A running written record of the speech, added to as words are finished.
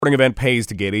sporting event pays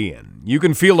to get in. You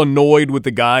can feel annoyed with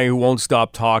the guy who won't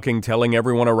stop talking, telling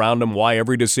everyone around him why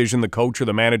every decision the coach or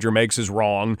the manager makes is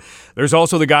wrong. There's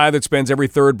also the guy that spends every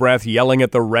third breath yelling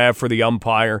at the ref or the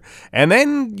umpire. And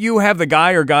then you have the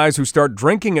guy or guys who start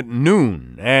drinking at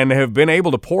noon and have been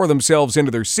able to pour themselves into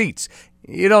their seats.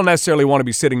 You don't necessarily want to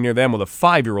be sitting near them with a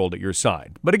 5-year-old at your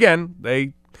side. But again,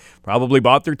 they probably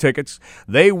bought their tickets.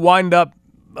 They wind up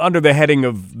under the heading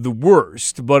of the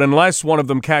worst, but unless one of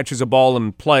them catches a ball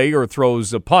in play or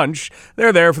throws a punch,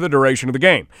 they're there for the duration of the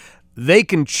game. They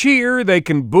can cheer, they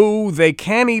can boo, they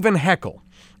can even heckle.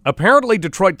 Apparently,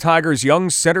 Detroit Tigers' young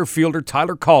center fielder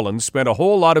Tyler Collins spent a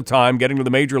whole lot of time getting to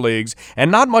the major leagues and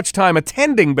not much time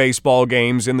attending baseball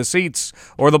games in the seats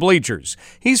or the bleachers.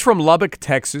 He's from Lubbock,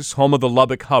 Texas, home of the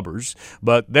Lubbock Hubbers,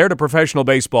 but they're to professional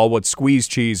baseball what squeeze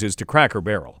cheese is to Cracker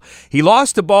Barrel. He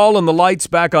lost a ball in the lights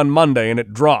back on Monday and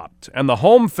it dropped, and the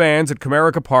home fans at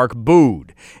Comerica Park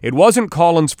booed. It wasn't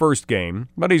Collins' first game,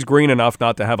 but he's green enough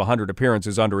not to have 100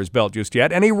 appearances under his belt just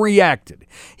yet, and he reacted.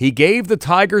 He gave the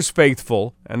Tigers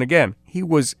faithful, and again, he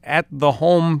was at the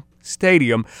home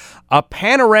stadium, a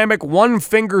panoramic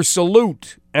one-finger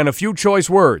salute and a few choice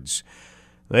words.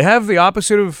 They have the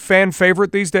opposite of fan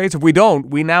favorite these days. If we don't,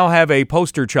 we now have a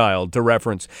poster child to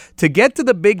reference. To get to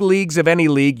the big leagues of any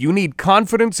league, you need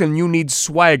confidence and you need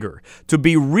swagger. To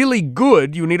be really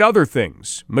good, you need other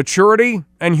things, maturity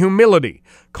and humility.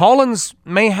 Collins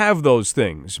may have those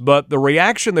things, but the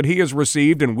reaction that he has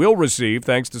received and will receive,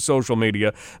 thanks to social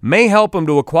media, may help him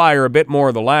to acquire a bit more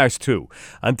of the last two.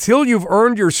 Until you've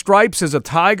earned your stripes as a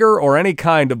Tiger or any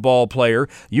kind of ball player,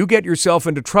 you get yourself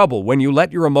into trouble when you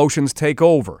let your emotions take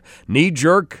over.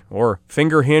 Knee-jerk or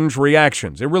finger-hinge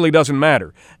reactions. It really doesn't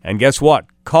matter. And guess what?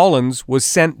 Collins was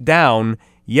sent down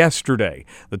yesterday.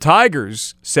 The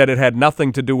Tigers said it had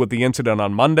nothing to do with the incident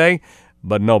on Monday,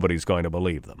 but nobody's going to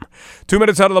believe them. 2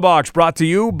 minutes out of the box, brought to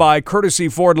you by Courtesy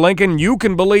Ford Lincoln. You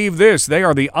can believe this. They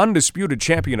are the undisputed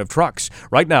champion of trucks.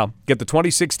 Right now, get the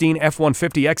 2016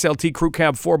 F-150 XLT Crew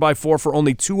Cab 4x4 for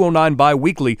only $209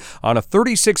 bi-weekly on a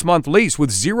 36-month lease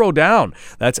with zero down.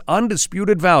 That's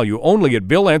undisputed value only at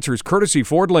Bill Enter's Courtesy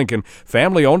Ford Lincoln,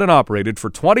 family-owned and operated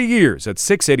for 20 years at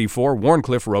 684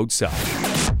 Warncliffe Road South.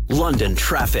 London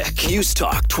traffic. News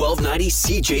Talk 1290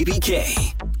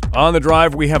 CJBK. On the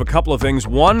drive, we have a couple of things.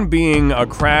 One being a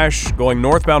crash going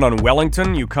northbound on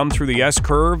Wellington. You come through the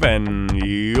S-curve and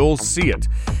you'll see it.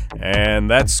 And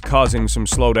that's causing some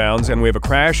slowdowns. And we have a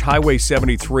crash, Highway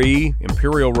 73,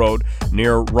 Imperial Road,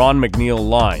 near Ron McNeil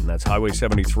Line. That's Highway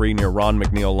 73 near Ron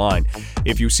McNeil Line.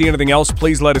 If you see anything else,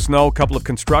 please let us know. A couple of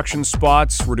construction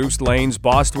spots, reduced lanes,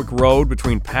 Bostwick Road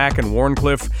between Pack and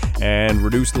Warncliffe, and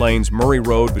reduced lanes, Murray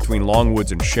Road between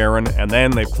Longwoods and Sharon. And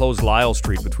then they've closed Lyle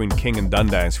Street between King and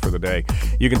Dundas for the day.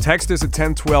 You can text us at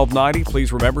 10-1290.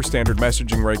 Please remember, standard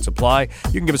messaging rates apply.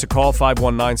 You can give us a call,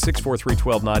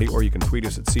 519-643-1290, or you can tweet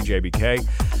us at CJBK.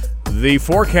 The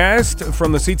forecast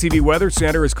from the CTV Weather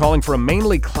Center is calling for a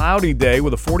mainly cloudy day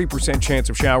with a 40% chance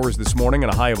of showers this morning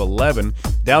and a high of 11,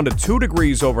 down to 2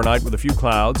 degrees overnight with a few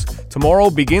clouds. Tomorrow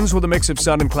begins with a mix of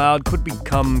sun and cloud, could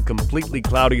become completely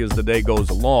cloudy as the day goes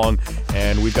along,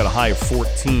 and we've got a high of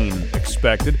 14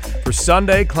 expected. For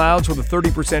Sunday, clouds with a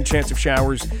 30% chance of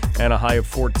showers and a high of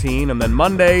 14, and then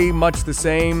Monday, much the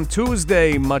same.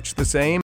 Tuesday, much the same.